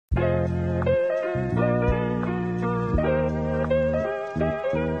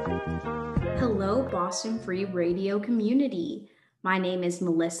Boston Free Radio community. My name is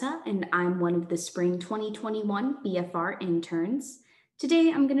Melissa, and I'm one of the Spring 2021 BFR interns.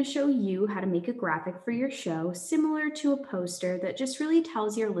 Today, I'm going to show you how to make a graphic for your show similar to a poster that just really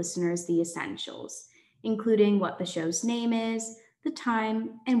tells your listeners the essentials, including what the show's name is, the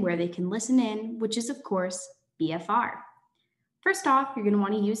time, and where they can listen in, which is, of course, BFR. First off, you're going to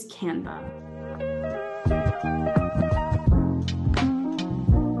want to use Canva.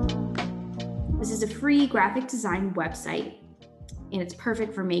 This is a free graphic design website, and it's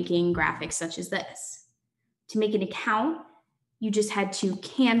perfect for making graphics such as this. To make an account, you just head to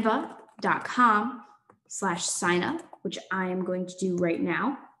canva.com/signup, which I am going to do right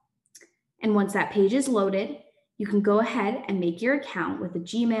now. And once that page is loaded, you can go ahead and make your account with a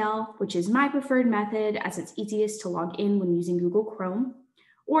Gmail, which is my preferred method as it's easiest to log in when using Google Chrome.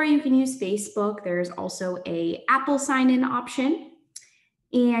 Or you can use Facebook. There's also an Apple sign-in option.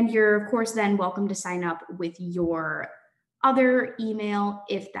 And you're, of course, then welcome to sign up with your other email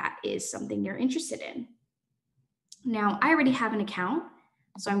if that is something you're interested in. Now, I already have an account,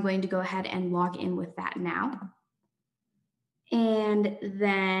 so I'm going to go ahead and log in with that now. And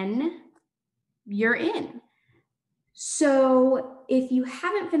then you're in. So if you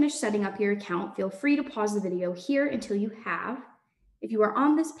haven't finished setting up your account, feel free to pause the video here until you have. If you are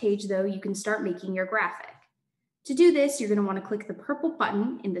on this page, though, you can start making your graphic. To do this, you're going to want to click the purple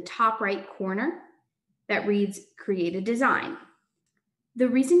button in the top right corner that reads Create a Design. The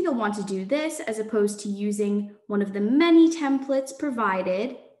reason you'll want to do this as opposed to using one of the many templates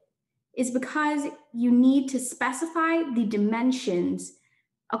provided is because you need to specify the dimensions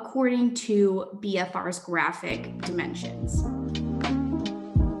according to BFR's graphic dimensions.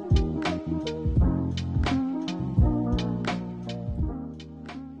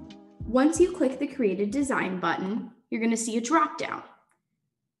 Once you click the Create a Design button, you're going to see a drop-down.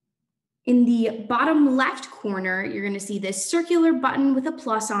 In the bottom left corner, you're going to see this circular button with a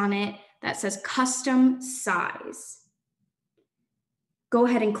plus on it that says Custom Size. Go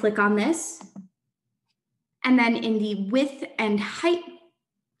ahead and click on this. And then in the width and height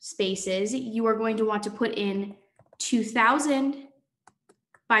spaces, you are going to want to put in 2000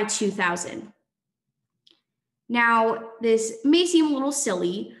 by 2000. Now, this may seem a little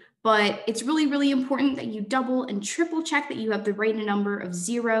silly, but it's really, really important that you double and triple check that you have the right number of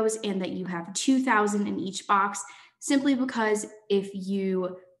zeros and that you have 2000 in each box, simply because if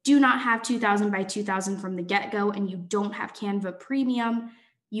you do not have 2000 by 2000 from the get-go and you don't have Canva Premium,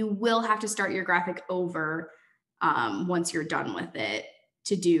 you will have to start your graphic over once you're done with it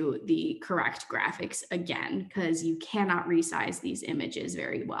to do the correct graphics again, because you cannot resize these images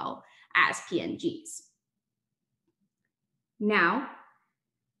very well as PNGs. Now,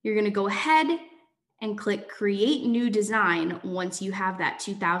 you're going to go ahead and click Create New Design once you have that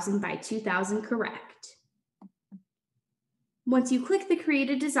 2000 by 2000 correct. Once you click the Create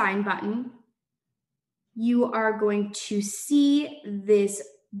a Design button, you are going to see this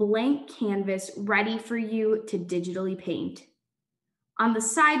blank canvas ready for you to digitally paint. On the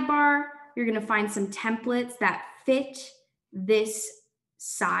sidebar, you're going to find some templates that fit this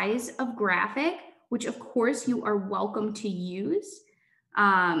size of graphic, which of course you are welcome to use.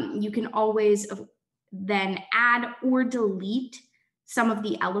 You can always then add or delete some of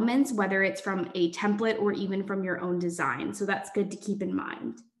the elements, whether it's from a template or even from your own design. So that's good to keep in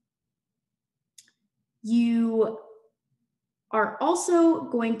mind. You are also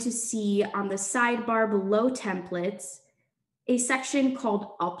going to see on the sidebar below templates a section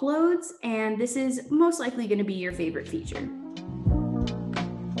called Uploads, and this is most likely going to be your favorite feature.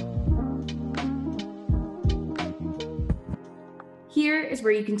 Here is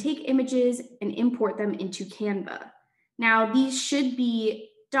where you can take images and import them into Canva. Now, these should be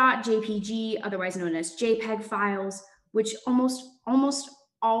 .jpg, otherwise known as JPEG files, which almost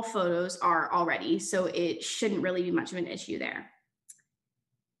all photos are already, so it shouldn't really be much of an issue there.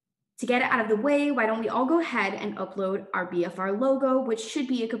 To get it out of the way, why don't we all go ahead and upload our BFR logo, which should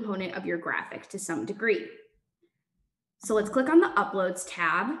be a component of your graphic to some degree. So let's click on the Uploads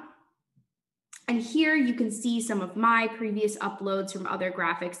tab. And here you can see some of my previous uploads from other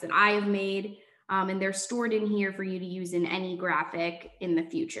graphics that I have made, and they're stored in here for you to use in any graphic in the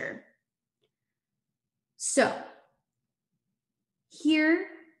future. So here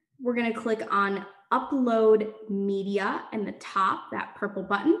we're going to click on Upload Media in the top, that purple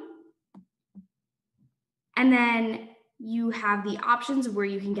button. And then you have the options of where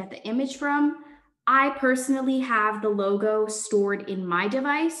you can get the image from. I personally have the logo stored in my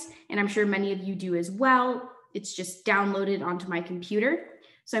device, and I'm sure many of you do as well. It's just downloaded onto my computer.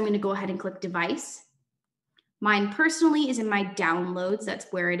 So I'm going to go ahead and click Device. Mine personally is in my downloads. That's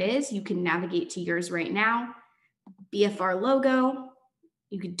where it is. You can navigate to yours right now. BFR logo.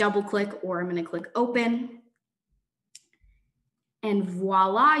 You could double click, or I'm going to click open. And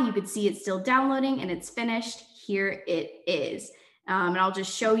voila, you could see it's still downloading and it's finished. Here it is. And I'll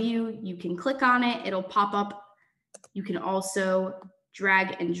just show you. You can click on it. It'll pop up. You can also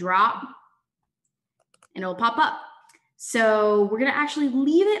drag and drop and it'll pop up. So we're going to actually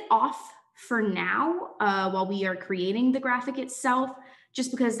leave it off for now while we are creating the graphic itself,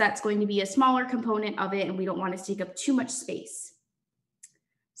 just because that's going to be a smaller component of it and we don't want it to take up too much space.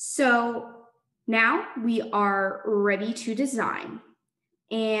 So now we are ready to design,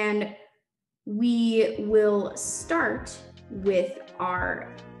 and we will start with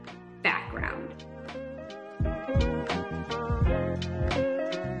our background.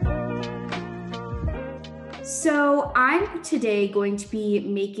 So I'm today going to be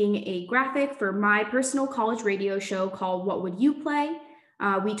making a graphic for my personal college radio show called What Would You Play?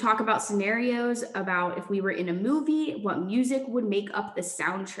 We talk about scenarios about if we were in a movie, what music would make up the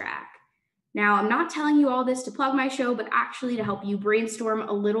soundtrack. Now, I'm not telling you all this to plug my show, but actually to help you brainstorm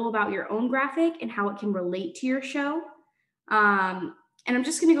a little about your own graphic and how it can relate to your show. And I'm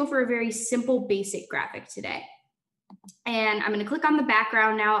just going to go for a very simple, basic graphic today. And I'm going to click on the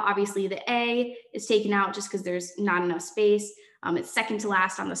background now. Obviously, the A is taken out just because there's not enough space. It's second to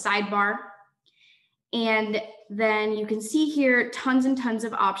last on the sidebar. And then you can see here tons and tons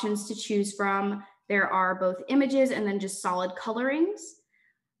of options to choose from. There are both images and then just solid colorings.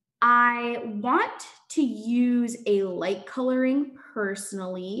 I want to use a light coloring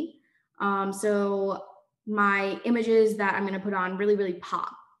personally. So my images that I'm going to put on really, really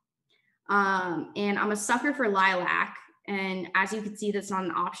pop. And I'm a sucker for lilac. And as you can see, that's not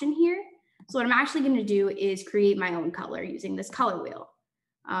an option here. So what I'm actually going to do is create my own color using this color wheel.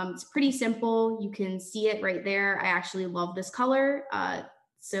 It's pretty simple. You can see it right there. I actually love this color.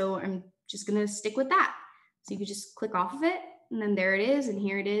 So I'm just going to stick with that. So you can just click off of it, and then there it is. And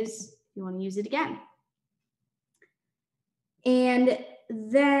here it is if you want to use it again. And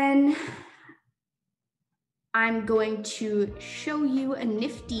then I'm going to show you a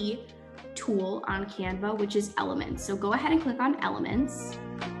nifty tool on Canva, which is Elements. So go ahead and click on Elements.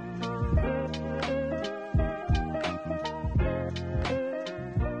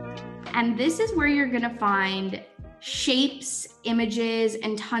 And this is where you're going to find shapes, images,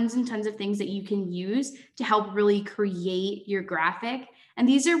 and tons of things that you can use to help really create your graphic. And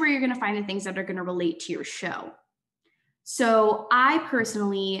these are where you're going to find the things that are going to relate to your show. So I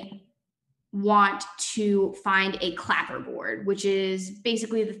personally want to find a clapperboard, which is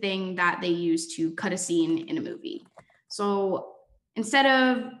basically the thing that they use to cut a scene in a movie. So instead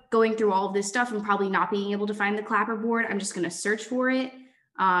of going through all of this stuff and probably not being able to find the clapperboard, I'm just going to search for it.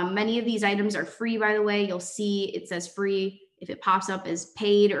 Many of these items are free, by the way. You'll see it says free. If it pops up as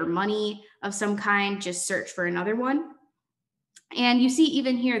paid or money of some kind, just search for another one. And you see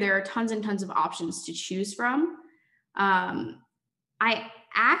even here, there are tons and tons of options to choose from. I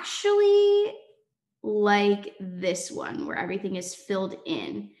actually like this one where everything is filled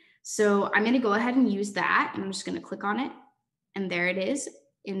in. So I'm going to go ahead and use that. And I'm just going to click on it. And there it is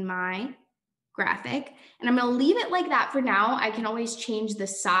in my graphic. And I'm going to leave it like that for now. I can always change the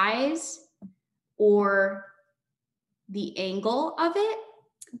size or the angle of it.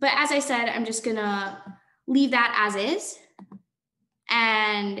 But as I said, I'm just going to leave that as is.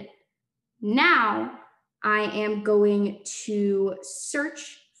 And now I am going to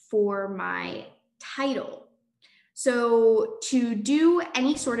search for my title. So to do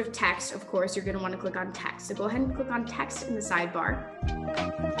any sort of text, of course, you're going to want to click on text. So go ahead and click on text in the sidebar.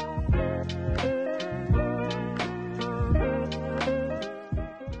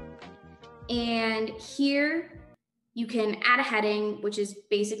 And here you can add a heading, which is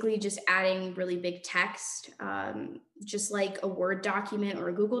basically just adding really big text, just like a Word document or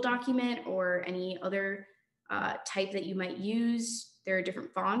a Google document or any other type that you might use. There are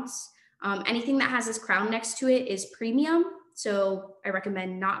different fonts. Anything that has this crown next to it is premium. So I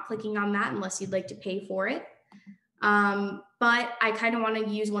recommend not clicking on that unless you'd like to pay for it. But I kind of want to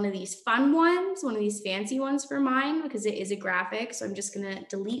use one of these fun ones, one of these fancy ones for mine because it is a graphic. So I'm just going to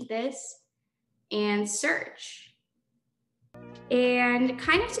delete this and search. And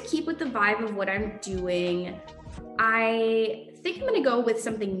kind of to keep with the vibe of what I'm doing, I think I'm going to go with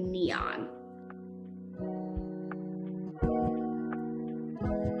something neon.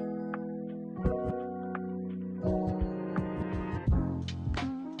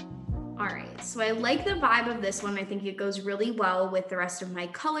 So I like the vibe of this one. I think it goes really well with the rest of my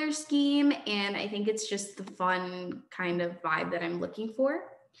color scheme. And I think it's just the fun kind of vibe that I'm looking for.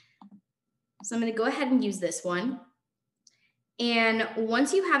 So I'm going to go ahead and use this one. And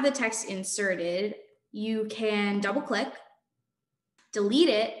once you have the text inserted, you can double click, delete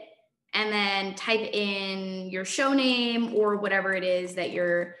it, and then type in your show name or whatever it is that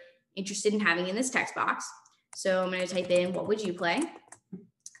you're interested in having in this text box. So I'm going to type in, what would you play?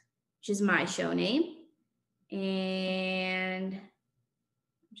 Which is my show name. And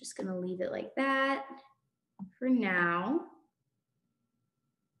I'm just going to leave it like that for now.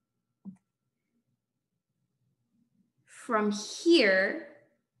 From here,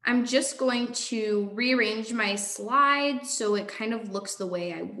 I'm just going to rearrange my slide so it kind of looks the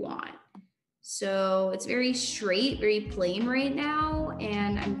way I want. So it's very straight, very plain right now,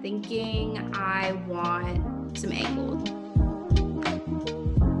 and I'm thinking I want some angles.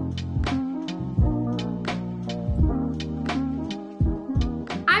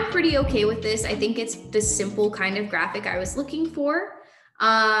 I'm pretty okay with this. I think it's the simple kind of graphic I was looking for.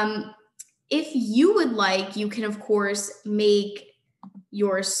 If you would like, you can of course make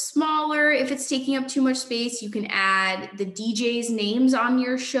yours smaller. If it's taking up too much space, you can add the DJ's names on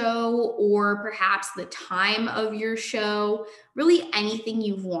your show or perhaps the time of your show, really anything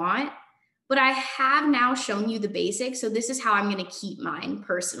you want. But I have now shown you the basics, so this is how I'm going to keep mine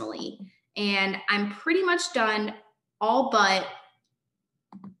personally. And I'm pretty much done all but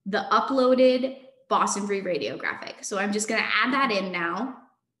the uploaded Boston Free Radio graphic. So I'm just going to add that in now.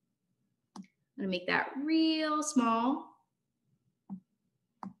 I'm going to make that real small.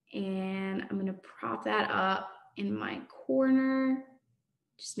 And I'm going to prop that up in my corner.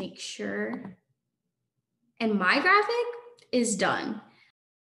 Just make sure. And my graphic is done.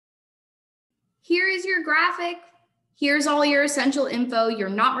 Here is your graphic. Here's all your essential info. You're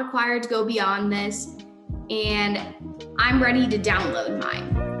not required to go beyond this. And I'm ready to download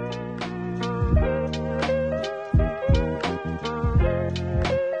mine.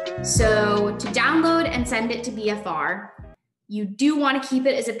 So to download and send it to BFR, you do want to keep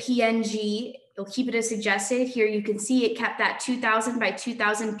it as a PNG. You'll keep it as suggested. Here you can see it kept that 2000 by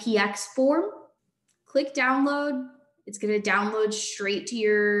 2000 PX form. Click download. It's going to download straight to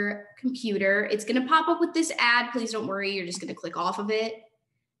your computer. It's going to pop up with this ad. Please don't worry. You're just going to click off of it.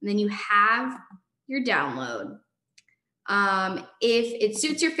 And then you have your download. If it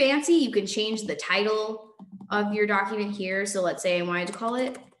suits your fancy, you can change the title of your document here. So let's say I wanted to call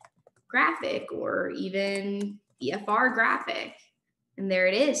it graphic or even BFR graphic. And there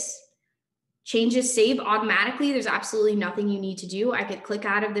it is. Changes save automatically. There's absolutely nothing you need to do. I could click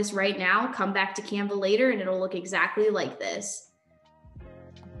out of this right now, come back to Canva later, and it'll look exactly like this.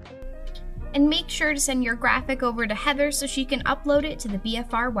 And make sure to send your graphic over to Heather so she can upload it to the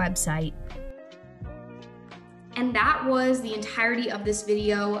BFR website. And that was the entirety of this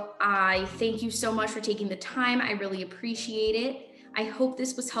video. I thank you so much for taking the time. I really appreciate it. I hope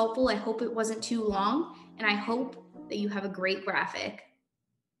this was helpful. I hope it wasn't too long, and I hope that you have a great graphic.